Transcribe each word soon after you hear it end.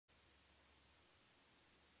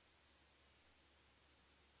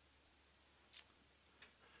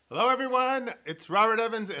Hello, everyone. It's Robert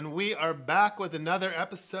Evans, and we are back with another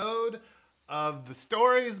episode of the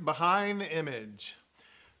stories behind the image.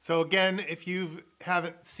 So, again, if you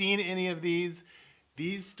haven't seen any of these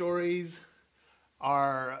stories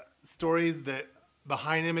are stories that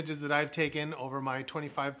behind images that I've taken over my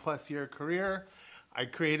 25 plus year career. I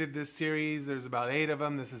created this series. There's about 8 of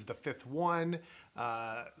them. This is the 5th one.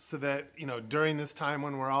 So that, during this time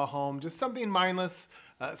when we're all home, just something mindless,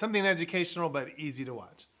 something educational, but easy to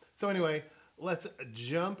watch. So anyway, let's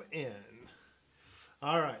jump in.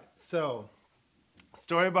 All right. So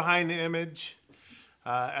story behind the image,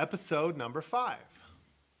 episode number 5.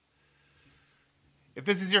 If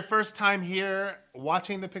this is your first time here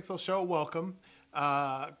watching the Pixel Show, welcome.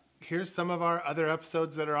 Here's some of our other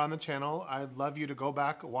episodes that are on the channel. I'd love you to go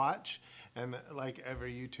back, watch, and like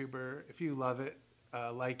every YouTuber, if you love it,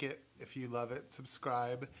 like it. If you love it,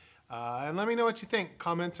 subscribe. And let me know what you think.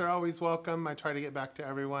 Comments are always welcome. I try to get back to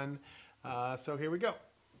everyone. So here we go.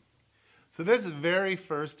 So this very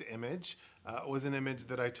first image was an image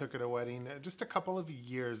that I took at a wedding just a couple of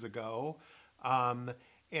years ago. And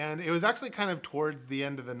it was actually kind of towards the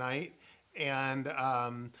end of the night. And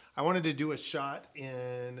I wanted to do a shot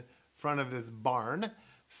in front of this barn.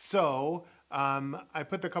 So I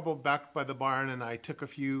put the couple back by the barn and I took a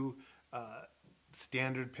few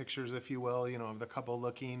standard pictures, if you will, of the couple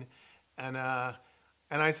looking. And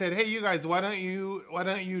I said, hey, you guys, why don't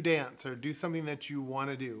you dance or do something that you want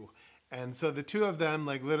to do? And so the two of them,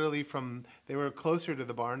 like literally they were closer to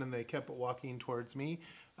the barn and they kept walking towards me.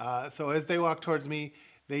 So as they walked towards me,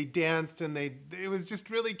 they danced and it was just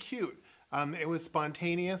really cute. It was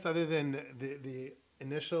spontaneous other than the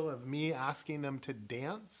initial of me asking them to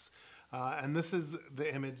dance. And this is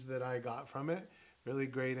the image that I got from it. Really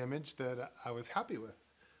great image that I was happy with.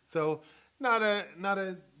 So not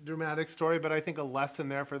a dramatic story, but I think a lesson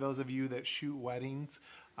there for those of you that shoot weddings.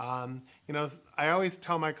 I always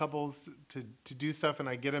tell my couples to do stuff and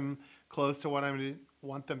I get them close to what I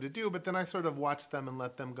want them to do, but then I sort of watch them and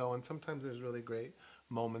let them go. And sometimes there's really great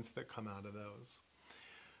moments that come out of those.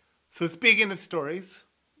 So speaking of stories,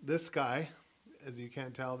 this guy, as you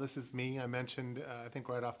can't tell, this is me. I mentioned, I think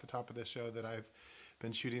right off the top of the show that I've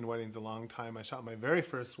been shooting weddings a long time. I shot my very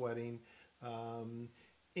first wedding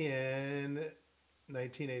in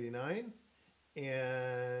 1989.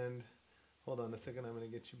 And hold on a second, I'm going to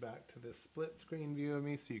get you back to this split screen view of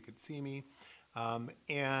me so you could see me.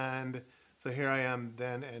 And so here I am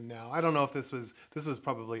then and now. I don't know if this was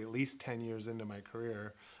probably at least 10 years into my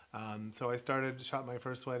career. So I shot my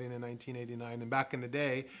first wedding in 1989. And back in the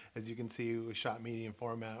day, as you can see, we shot medium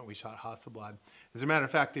format, we shot Hasselblad. As a matter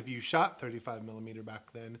of fact, if you shot 35 millimeter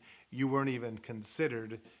back then, you weren't even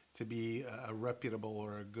considered to be a reputable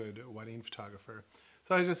or a good wedding photographer.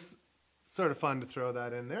 So it was just sort of fun to throw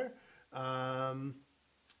that in there. And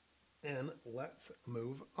let's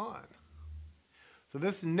move on. So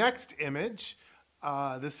this next image,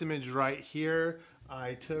 this image right here,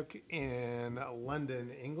 I took in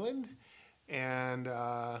London, England. And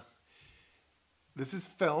this is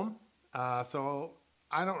film. So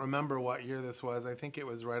I don't remember what year this was. I think it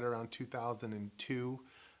was right around 2002.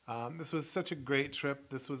 This was such a great trip.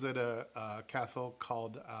 This was at a castle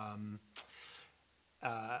called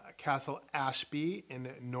Castle Ashby in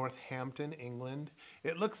Northampton, England.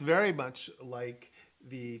 It looks very much like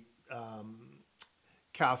the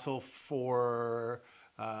castle for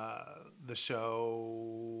the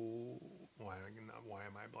show. Why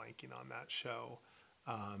am I blanking on that show?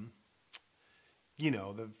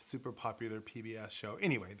 The super popular PBS show.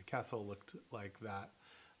 Anyway, the castle looked like that.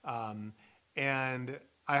 And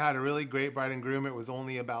I had a really great bride and groom. It was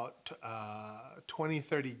only about 20,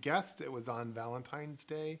 30 guests. It was on Valentine's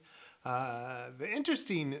Day. The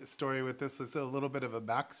interesting story with this is a little bit of a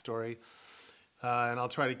backstory. And I'll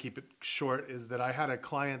try to keep it short, is that I had a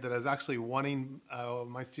client that was actually wanting,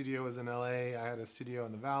 my studio was in LA, I had a studio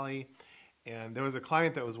in the Valley, and there was a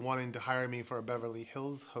client that was wanting to hire me for a Beverly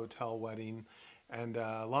Hills hotel wedding. And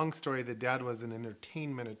long story, the dad was an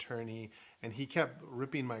entertainment attorney, and he kept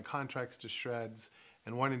ripping my contracts to shreds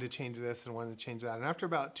and wanting to change this and wanting to change that. And after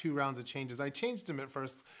about 2 rounds of changes, I changed him at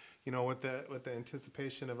first, with the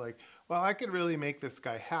anticipation of like, well, I could really make this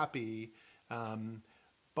guy happy,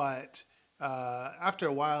 but after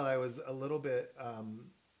a while, I was a little bit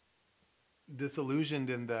disillusioned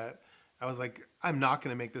in that I was like, I'm not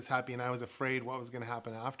going to make this happy, and I was afraid what was going to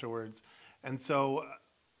happen afterwards. And so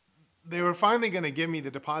they were finally going to give me the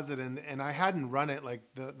deposit, and I hadn't run it. Like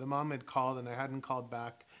the mom had called, and I hadn't called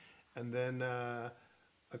back. And then a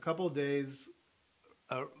couple of days,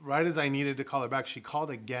 right as I needed to call her back, she called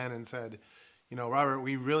again and said, Robert,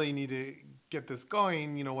 we really need to get this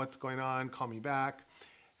going. What's going on? Call me back.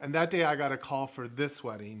 And that day I got a call for this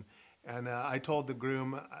wedding. And I told the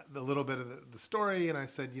groom a little bit of the story. And I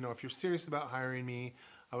said, you know, if you're serious about hiring me,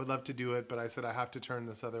 I would love to do it. But I said, I have to turn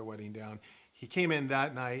this other wedding down. He came in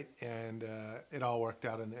that night, and it all worked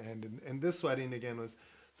out in the end. And this wedding, again, was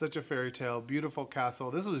such a fairy tale, beautiful castle.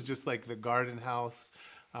 This was just like the garden house.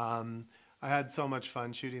 I had so much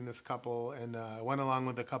fun shooting this couple, and I went along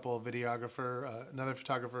with a couple of videographer, another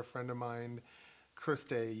photographer friend of mine,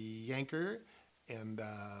 Krista Yanker, and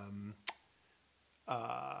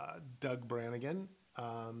Doug Brannigan.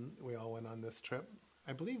 We all went on this trip.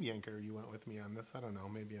 I believe Yanker, you went with me on this. I don't know.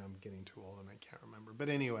 Maybe I'm getting too old and I can't remember. But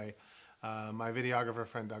anyway, my videographer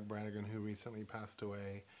friend, Doug Brannigan, who recently passed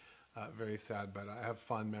away, very sad, but I have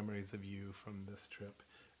fond memories of you from this trip,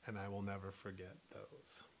 and I will never forget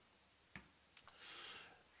those.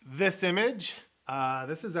 This image,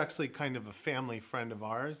 this is actually kind of a family friend of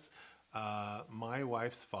ours. My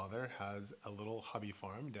wife's father has a little hobby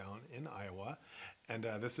farm down in Iowa, and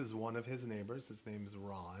this is one of his neighbors. His name's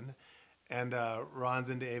Ron, and Ron's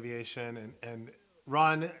into aviation, and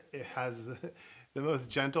Ron has the most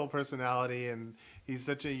gentle personality, and he's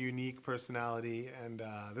such a unique personality. And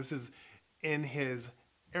this is in his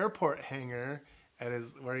airport hangar at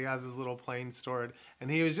where he has his little plane stored,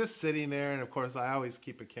 and he was just sitting there. And of course, I always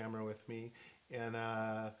keep a camera with me, and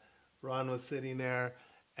Ron was sitting there,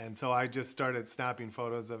 and so I just started snapping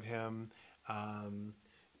photos of him.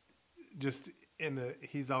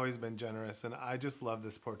 He's always been generous, and I just love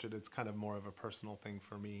this portrait. It's kind of more of a personal thing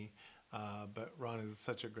for me, but Ron is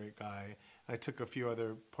such a great guy. I took a few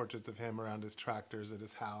other portraits of him around his tractors at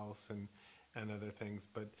his house and other things,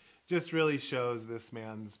 but just really shows this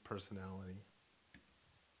man's personality.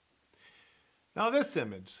 Now this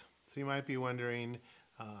image, so you might be wondering,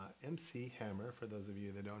 MC Hammer, for those of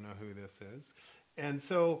you that don't know who this is. And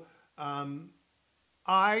so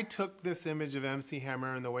I took this image of MC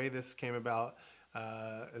Hammer, and the way this came about,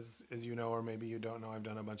 as you know, or maybe you don't know, I've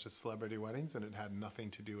done a bunch of celebrity weddings, and it had nothing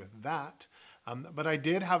to do with that. But I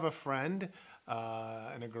did have a friend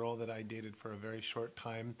and a girl that I dated for a very short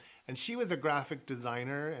time, and she was a graphic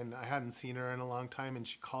designer, and I hadn't seen her in a long time, and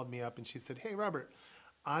she called me up and she said, "Hey, Robert,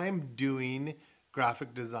 I'm doing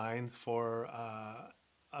graphic designs for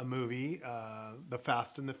a movie, The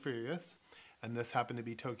Fast and the Furious." And this happened to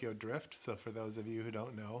be Tokyo Drift, so for those of you who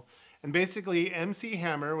don't know. And basically, MC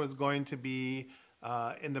Hammer was going to be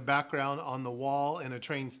in the background on the wall in a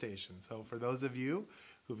train station. So for those of you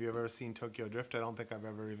who've ever seen Tokyo Drift, I don't think I've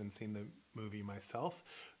ever even seen the movie myself.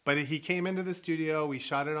 But he came into the studio, we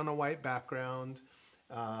shot it on a white background,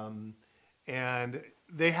 and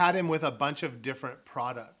they had him with a bunch of different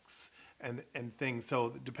products and things.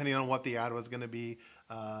 So depending on what the ad was going to be,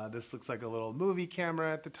 this looks like a little movie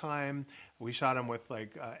camera at the time. We shot him with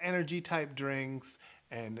like energy type drinks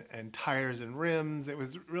and tires and rims. It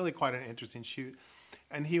was really quite an interesting shoot.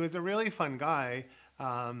 And he was a really fun guy.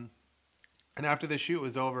 And after the shoot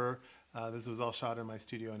was over, this was all shot in my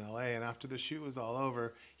studio in LA. And after the shoot was all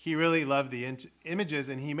over, he really loved the images.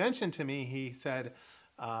 And he mentioned to me, he said,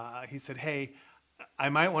 "Hey, I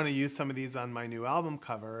might want to use some of these on my new album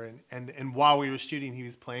cover." And while we were shooting, he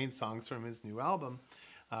was playing songs from his new album.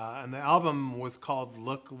 And the album was called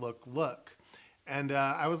Look, Look, Look. And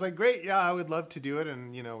I was like, great, yeah, I would love to do it.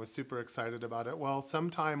 And, you know, was super excited about it. Well, some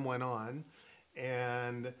time went on.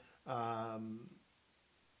 And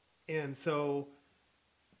so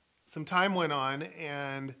some time went on,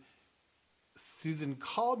 and Susan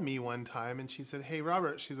called me one time and she said, "Hey,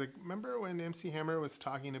 Robert," she's like, "remember when MC Hammer was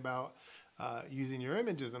talking about using your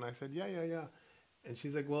images?" And I said, yeah. And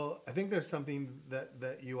she's like, "Well, I think there's something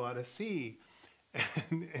that you ought to see."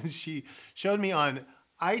 And she showed me on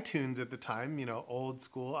iTunes at the time, you know, old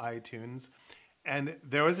school iTunes. And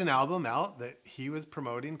there was an album out that he was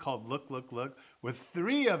promoting called Look, Look, Look, with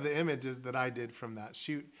 3 of the images that I did from that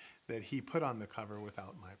shoot that he put on the cover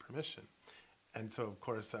without my permission. And so, of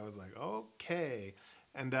course, I was like, okay.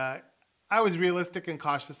 And I was realistic and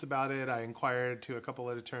cautious about it. I inquired to a couple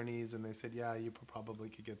of attorneys, and they said, yeah, you probably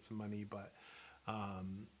could get some money, but not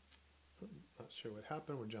sure what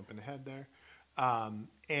happened. We're jumping ahead there.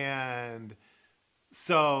 And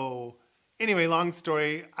so anyway, long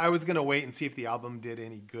story, I was going to wait and see if the album did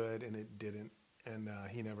any good, and it didn't. And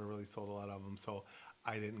he never really sold a lot of them, so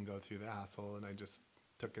I didn't go through the hassle, and I just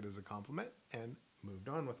took it as a compliment and moved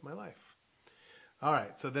on with my life. All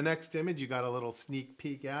right, so the next image you got a little sneak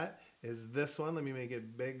peek at is this one. Let me make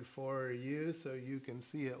it big for you so you can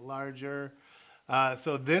see it larger.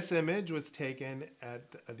 So this image was taken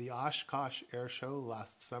at the Oshkosh Air Show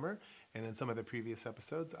last summer, and in some of the previous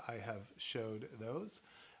episodes I have showed those.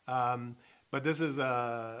 But this is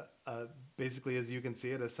basically, as you can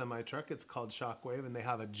see it, a semi truck. It's called Shockwave, and they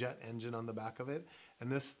have a jet engine on the back of it.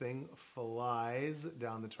 And this thing flies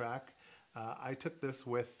down the track. I took this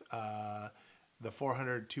with the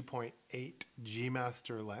 400 2.8 G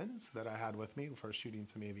Master lens that I had with me for shooting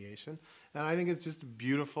some aviation. And I think it's just a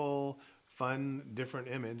beautiful, fun, different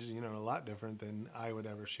image, you know, a lot different than I would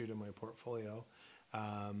ever shoot in my portfolio.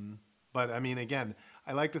 But I mean, again,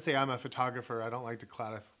 I like to say I'm a photographer. I don't like to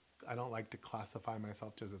classify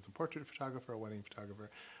myself just as a portrait photographer or wedding photographer.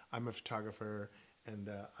 I'm a photographer, and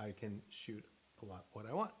I can shoot a lot what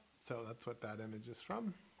I want. So that's what that image is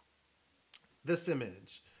from. This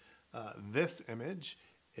image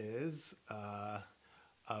is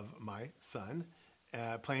of my son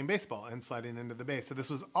playing baseball and sliding into the base. So this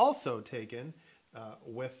was also taken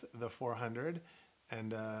with the 400.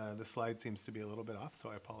 And the slide seems to be a little bit off, so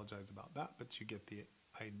I apologize about that, but you get the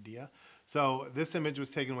idea. So this image was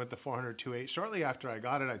taken with the 400 2.8. Shortly after I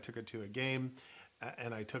got it, I took it to a game,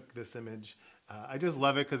 and I took this image. I just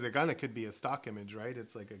love it because it kind of could be a stock image, right?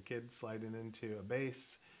 It's like a kid sliding into a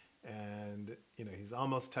base, and you know he's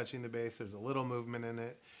almost touching the base. There's a little movement in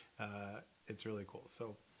it. It's really cool.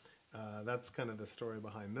 So that's kind of the story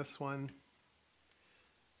behind this one.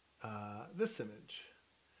 This image.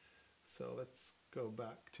 So let's go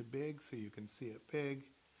back to big so you can see it big.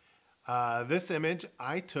 This image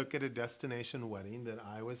I took at a destination wedding that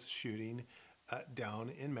I was shooting down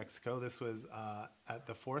in Mexico. This was at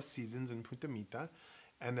the Four Seasons in Punta Mita.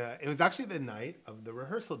 And it was actually the night of the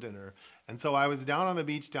rehearsal dinner. And so I was down on the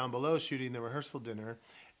beach down below shooting the rehearsal dinner.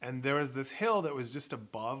 And there was this hill that was just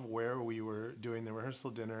above where we were doing the rehearsal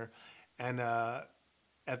dinner. And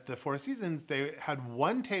at the Four Seasons, they had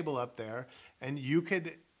one table up there, and you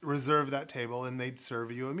could reserve that table and they'd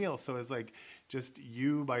serve you a meal. So it's like just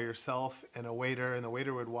you by yourself and a waiter, and the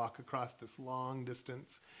waiter would walk across this long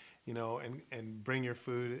distance, you know, and bring your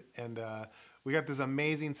food. And we got this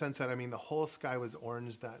amazing sunset. I mean, the whole sky was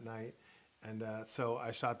orange that night. And so I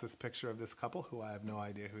shot this picture of this couple who I have no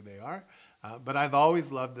idea who they are. But I've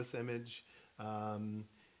always loved this image.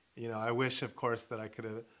 You know, I wish, of course, that I could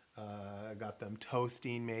have got them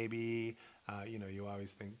toasting maybe. You know, you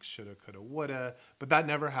always think shoulda, coulda, woulda, but that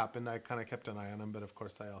never happened. I kind of kept an eye on them, but of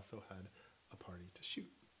course I also had a party to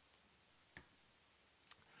shoot.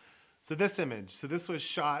 So this image, so this was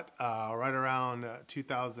shot right around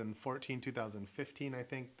 2014, 2015, I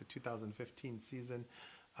think, the 2015 season.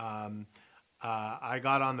 I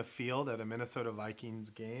got on the field at a Minnesota Vikings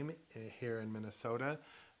game here in Minnesota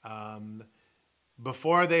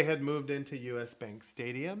before they had moved into US Bank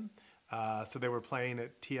Stadium. So they were playing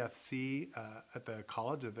at TFC at the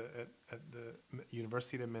college at the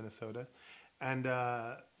University of Minnesota. And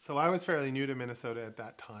so I was fairly new to Minnesota at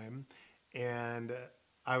that time. And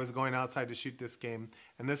I was going outside to shoot this game.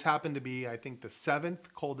 And this happened to be, I think, the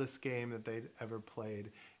 7th coldest game that they'd ever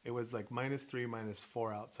played. It was like -3,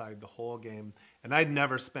 -4 outside the whole game. And I'd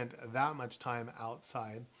never spent that much time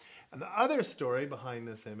outside. And the other story behind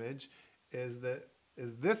this image is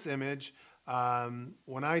this image.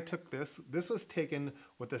 When I took this was taken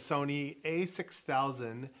with the Sony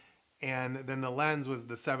A6000, and then the lens was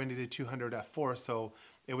the 70-200 f4. So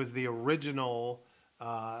it was the original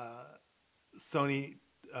Sony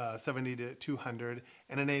 70-200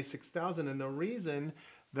 and an A6000. And the reason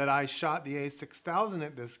that I shot the A6000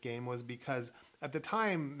 at this game was because at the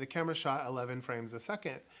time the camera shot 11 frames a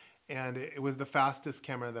second, and it was the fastest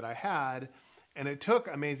camera that I had. And it took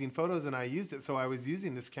amazing photos, and I used it. So I was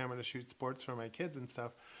using this camera to shoot sports for my kids and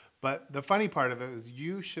stuff. But the funny part of it was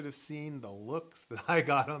you should have seen the looks that I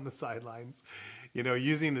got on the sidelines, you know,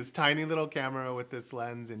 using this tiny little camera with this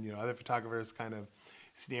lens, and, you know, other photographers kind of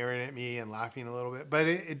sneering at me and laughing a little bit. But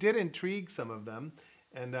it did intrigue some of them.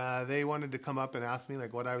 And they wanted to come up and ask me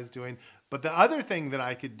like what I was doing. But the other thing that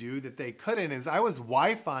I could do that they couldn't is I was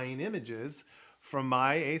Wi-Fiing images from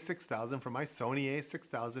my A6000, from my Sony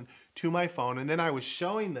A6000 to my phone. And then I was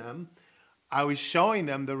showing them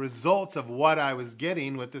the results of what I was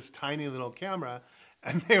getting with this tiny little camera.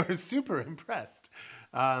 And they were super impressed.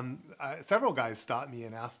 Several guys stopped me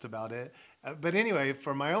and asked about it. But anyway,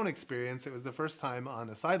 from my own experience, it was the first time on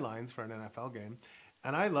the sidelines for an NFL game.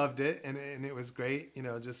 And I loved it, and it was great, you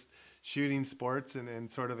know, just shooting sports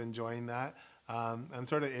and sort of enjoying that. I'm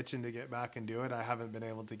sort of itching to get back and do it. I haven't been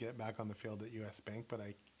able to get back on the field at US Bank, but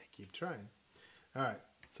I keep trying. All right,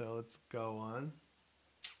 so let's go on.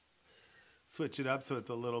 Switch it up so it's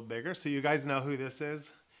a little bigger. So you guys know who this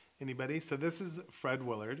is? Anybody? So this is Fred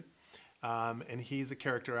Willard, and he's a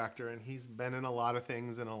character actor, and he's been in a lot of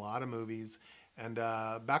things, in a lot of movies. And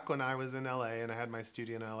back when I was in LA and I had my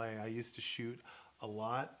studio in LA, I used to shoot a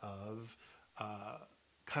lot of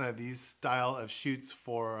kind of these style of shoots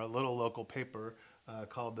for a little local paper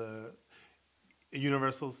called the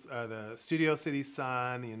Universal's, the Studio City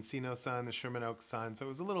Sun, the Encino Sun, the Sherman Oaks Sun. So it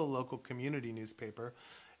was a little local community newspaper.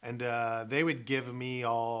 And they would give me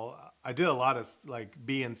all, I did a lot of like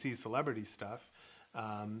B and C celebrity stuff.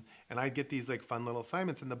 And I'd get these like fun little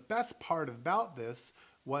assignments. And the best part about this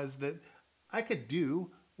was that I could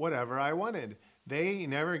do whatever I wanted. They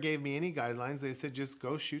never gave me any guidelines. They said, just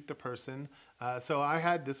go shoot the person. So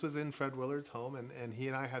this was in Fred Willard's home, and he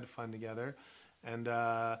and I had fun together. And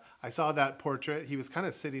I saw that portrait. He was kind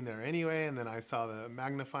of sitting there anyway. And then I saw the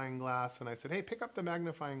magnifying glass, and I said, hey, pick up the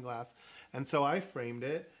magnifying glass. And so I framed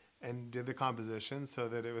it and did the composition so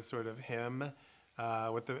that it was sort of him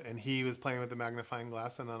and he was playing with the magnifying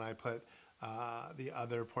glass. And then I put the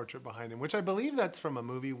other portrait behind him, which I believe that's from a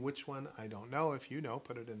movie. Which one, I don't know. If you know,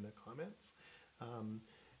 put it in the comments.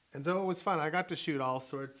 And so it was fun. I got to shoot all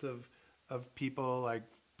sorts of people, like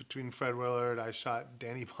between Fred Willard, I shot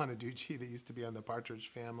Danny Bonaducci that used to be on the Partridge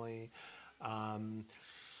Family.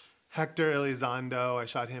 Hector Elizondo, I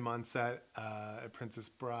shot him on set at Princess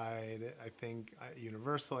Bride, I think, at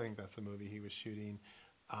Universal. I think that's the movie he was shooting.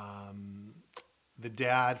 The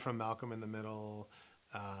dad from Malcolm in the Middle.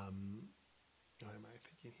 What am I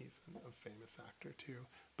thinking? He's a famous actor too.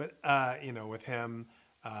 But, with him,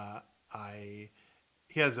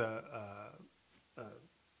 he has a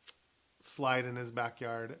slide in his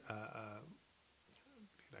backyard.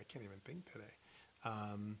 I can't even think today.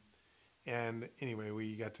 And anyway,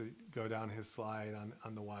 we got to go down his slide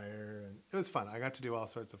on the wire, and it was fun. I got to do all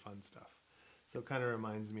sorts of fun stuff. So it kind of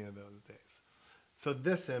reminds me of those days. So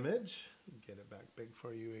this image, get it back big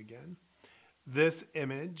for you again. This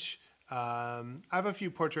image, I have a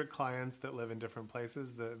few portrait clients that live in different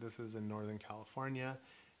places. This is in Northern California.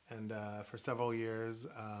 And for several years,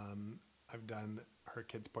 I've done her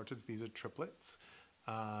kids' portraits. These are triplets.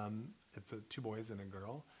 It's 2 boys and a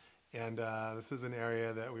girl. And this was an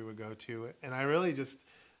area that we would go to. And I really just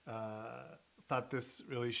thought this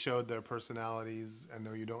really showed their personalities. I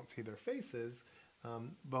know you don't see their faces.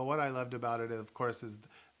 But what I loved about it, of course, is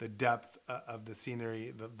the depth of the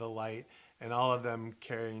scenery, the light, and all of them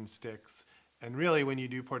carrying sticks. And really, when you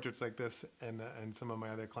do portraits like this, and some of my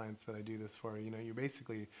other clients that I do this for, you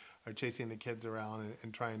basically are chasing the kids around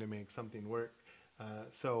and trying to make something work.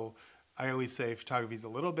 So I always say photography is a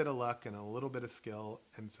little bit of luck and a little bit of skill.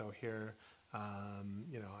 And so here, I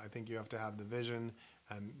think you have to have the vision.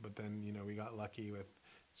 But then, we got lucky with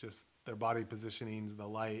just their body positionings, the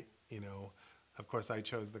light. Of course, I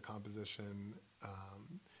chose the composition.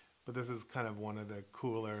 But this is kind of one of the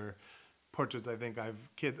cooler portraits I think of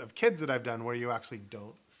kids that I've done where you actually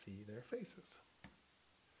don't see their faces.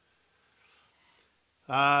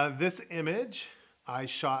 This image I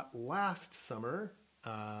shot last summer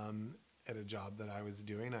at a job that I was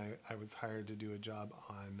doing. I was hired to do a job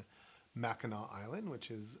on Mackinac Island, which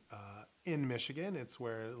is in Michigan. It's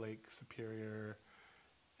where Lake Superior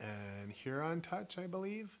and Huron touch, I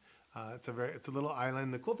believe. It's a little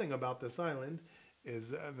island. The cool thing about this island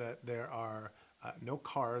is that there are no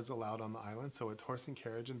cars allowed on the island, so it's horse and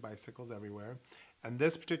carriage and bicycles everywhere. And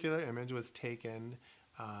this particular image was taken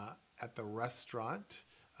at the restaurant.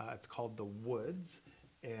 It's called The Woods,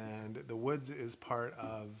 and The Woods is part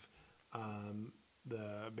of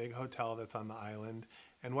the big hotel that's on the island.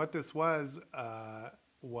 And what this was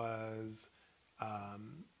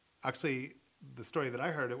actually the story that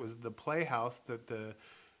I heard. It was the playhouse that the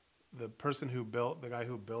guy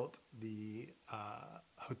who built the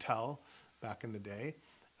hotel back in the day,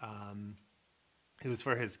 it was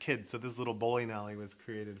for his kids. So this little bowling alley was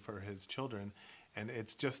created for his children, and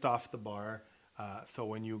it's just off the bar. So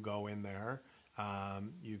when you go in there,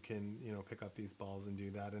 you can pick up these balls and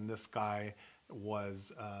do that. And this guy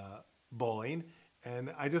was bowling,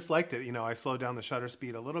 and I just liked it. I slowed down the shutter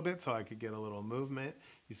speed a little bit so I could get a little movement.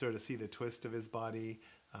 You sort of see the twist of his body,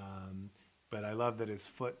 but I love that his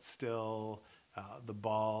foot's still. The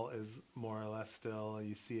ball is more or less still.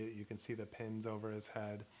 You see it. You can see the pins over his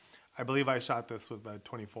head. I believe I shot this with a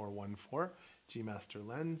 24-1.4 G Master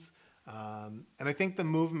lens. And I think the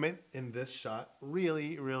movement in this shot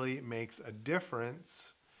really, really makes a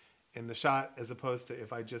difference in the shot as opposed to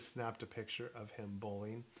if I just snapped a picture of him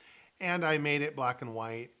bowling. And I made it black and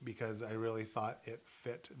white because I really thought it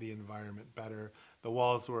fit the environment better. The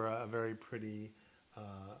walls were a very pretty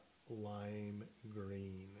lime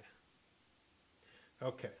green.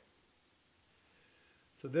 Okay,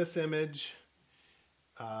 so this image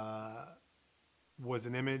was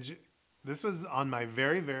an image. This was on my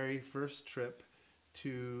very, very first trip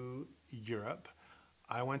to Europe.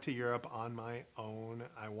 I went to Europe on my own.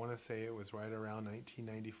 I want to say it was right around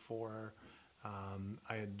 1994.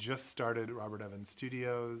 I had just started Robert Evans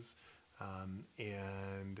Studios,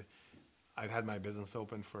 and I'd had my business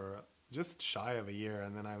open for just shy of a year,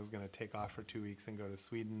 and then I was going to take off for 2 weeks and go to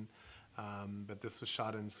Sweden. But this was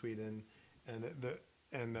shot in Sweden, and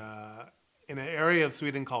in an area of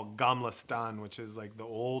Sweden called Gamla Stan, which is like the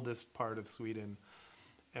oldest part of Sweden.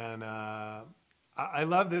 And I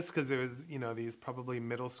love this because it was, these probably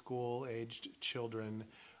middle school aged children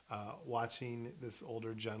watching this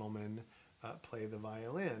older gentleman play the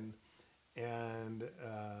violin. And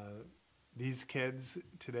these kids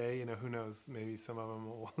today, who knows, maybe some of them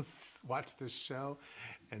will watch this show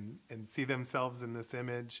and see themselves in this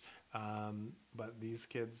image. But these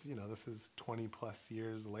kids, this is 20 plus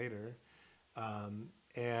years later.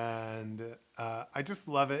 And I just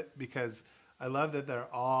love it because I love that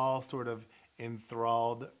they're all sort of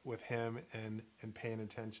enthralled with him and paying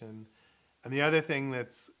attention. And the other thing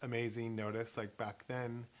that's amazing, notice, like back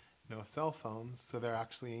then, no cell phones, so they're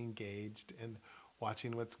actually engaged and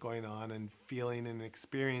watching what's going on and feeling and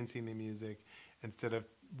experiencing the music instead of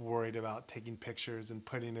worried about taking pictures and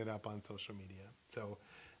putting it up on social media. So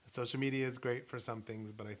social media is great for some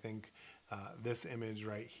things, but I think this image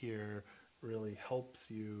right here really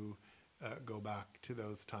helps you go back to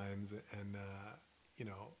those times. And,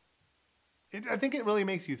 I think it really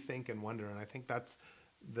makes you think and wonder. And I think that's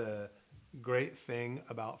the great thing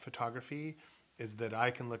about photography, is that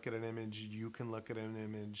I can look at an image, you can look at an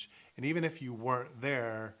image, and even if you weren't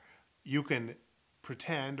there, you can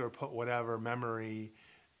pretend or put whatever memory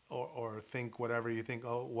or think whatever you think,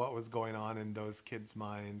 oh, what was going on in those kids'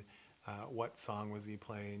 mind, what song was he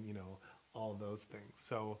playing, all those things.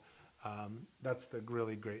 So that's the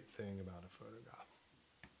really great thing about a photograph.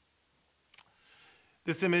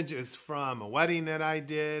 This image is from a wedding that I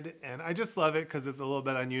did, and I just love it because it's a little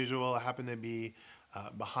bit unusual. I happened to be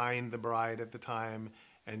behind the bride at the time,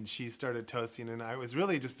 and she started toasting, and I was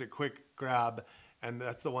really just a quick grab. And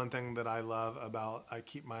that's the one thing that I love about, I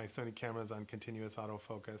keep my Sony cameras on continuous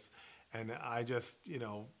autofocus, and I just,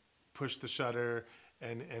 pushed the shutter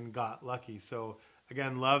and got lucky. So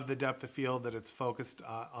again, love the depth of field that it's focused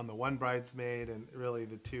on the one bridesmaid, and really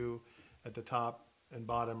the two at the top and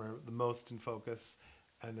bottom are the most in focus,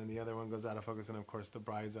 and then the other one goes out of focus, and of course the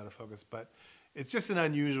bride's out of focus. But it's just an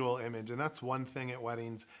unusual image, and that's one thing at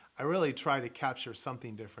weddings. I really try to capture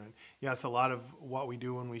something different. Yes, a lot of what we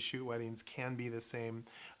do when we shoot weddings can be the same,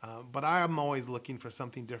 but I am always looking for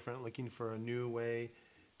something different, looking for a new way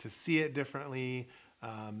to see it differently,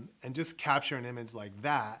 and just capture an image like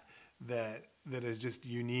that is just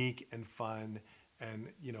unique and fun and,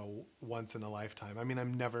 once in a lifetime. I mean,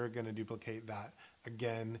 I'm never going to duplicate that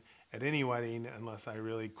again at any wedding unless I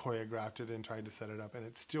really choreographed it and tried to set it up, and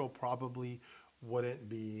it still probably wouldn't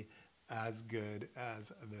be as good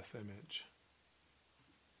as this image.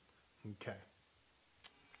 Okay.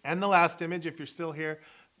 And the last image, if you're still here,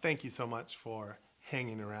 thank you so much for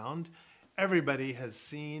hanging around. Everybody has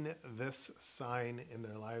seen this sign in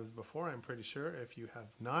their lives before, I'm pretty sure. If you have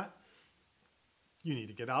not, you need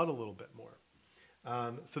to get out a little bit more.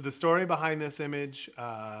 So the story behind this image,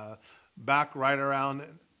 back right around,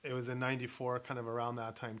 it was in 94, kind of around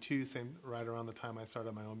that time too, right around the time I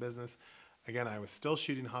started my own business. Again, I was still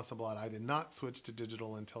shooting Hasselblad. I did not switch to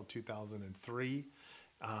digital until 2003.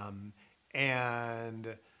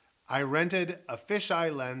 And I rented a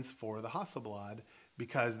fisheye lens for the Hasselblad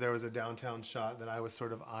because there was a downtown shot that I was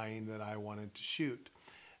sort of eyeing that I wanted to shoot.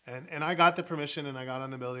 And I got the permission, and I got on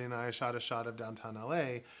the building, and I shot a shot of downtown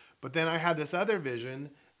LA. But then I had this other vision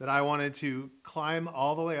that I wanted to climb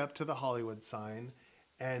all the way up to the Hollywood sign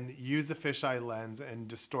and use a fisheye lens and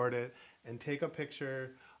distort it and take a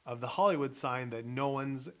picture of the Hollywood sign that no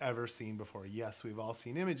one's ever seen before. Yes, we've all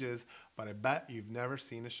seen images, but I bet you've never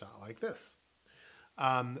seen a shot like this.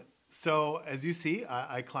 So as you see,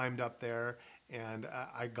 I climbed up there and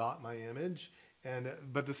I got my image.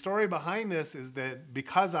 But the story behind this is that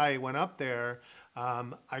because I went up there,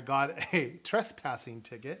 I got a trespassing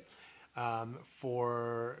ticket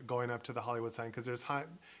for going up to the Hollywood sign, because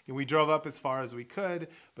we drove up as far as we could,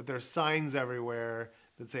 but there's signs everywhere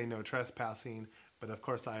that say no trespassing. But of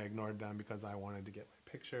course I ignored them because I wanted to get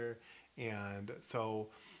my picture. And so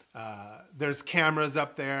there's cameras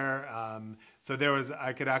up there. So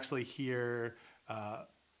I could actually hear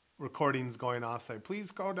recordings going off, say,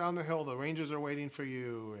 please go down the hill, the rangers are waiting for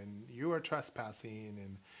you, and you are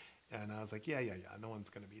trespassing. And I was like, yeah, no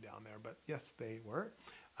one's going to be down there. But yes, they were.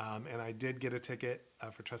 And I did get a ticket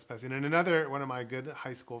for trespassing. And one of my good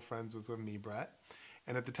high school friends was with me, Brett.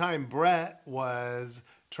 And at the time, Brett was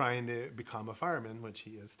trying to become a fireman, which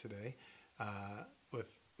he is today, with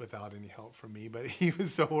without any help from me, but he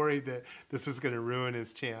was so worried that this was going to ruin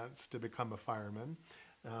his chance to become a fireman.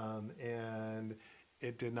 And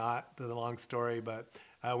it did not, the long story, but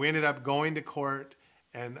we ended up going to court,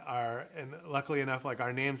 and luckily enough, like,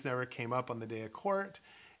 our names never came up on the day of court.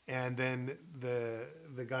 And then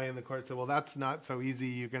the guy in the court said, well, that's not so easy.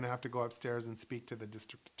 You're going to have to go upstairs and speak to the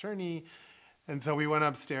district attorney. And so we went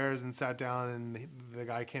upstairs and sat down, and the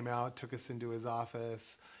guy came out, took us into his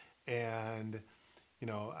office. And, you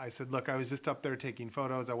know, I said, look, I was just up there taking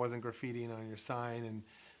photos. I wasn't graffitiing on your sign. And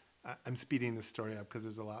I'm speeding this story up because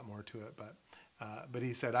there's a lot more to it. But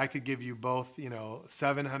he said, I could give you both, you know,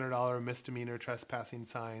 $700 misdemeanor trespassing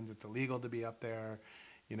signs. It's illegal to be up there.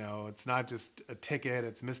 You know, it's not just a ticket,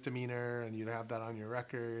 it's misdemeanor, and you'd have that on your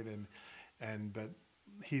record. But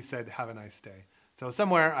he said, have a nice day. So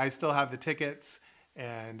somewhere I still have the tickets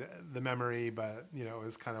and the memory, but, you know, it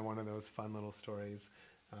was kind of one of those fun little stories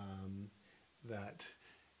that,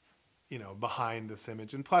 you know, behind this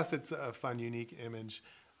image. And plus, it's a fun, unique image.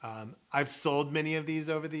 I've sold many of these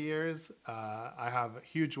over the years. I have a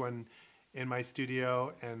huge one in my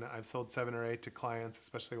studio, and I've sold 7 or 8 to clients,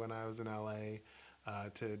 especially when I was in LA,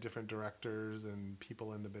 to different directors and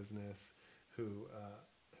people in the business who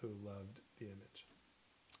loved the image.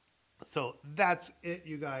 So that's it,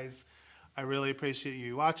 you guys. I really appreciate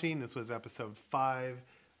you watching. This was episode 5,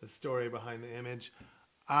 the story behind the image.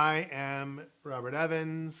 I am Robert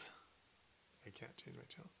Evans. I can't change my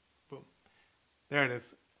channel. Boom. There it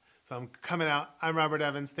is. So I'm coming out. I'm Robert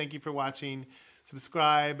Evans. Thank you for watching.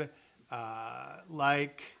 Subscribe,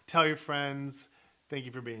 like, tell your friends. Thank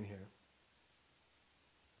you for being here.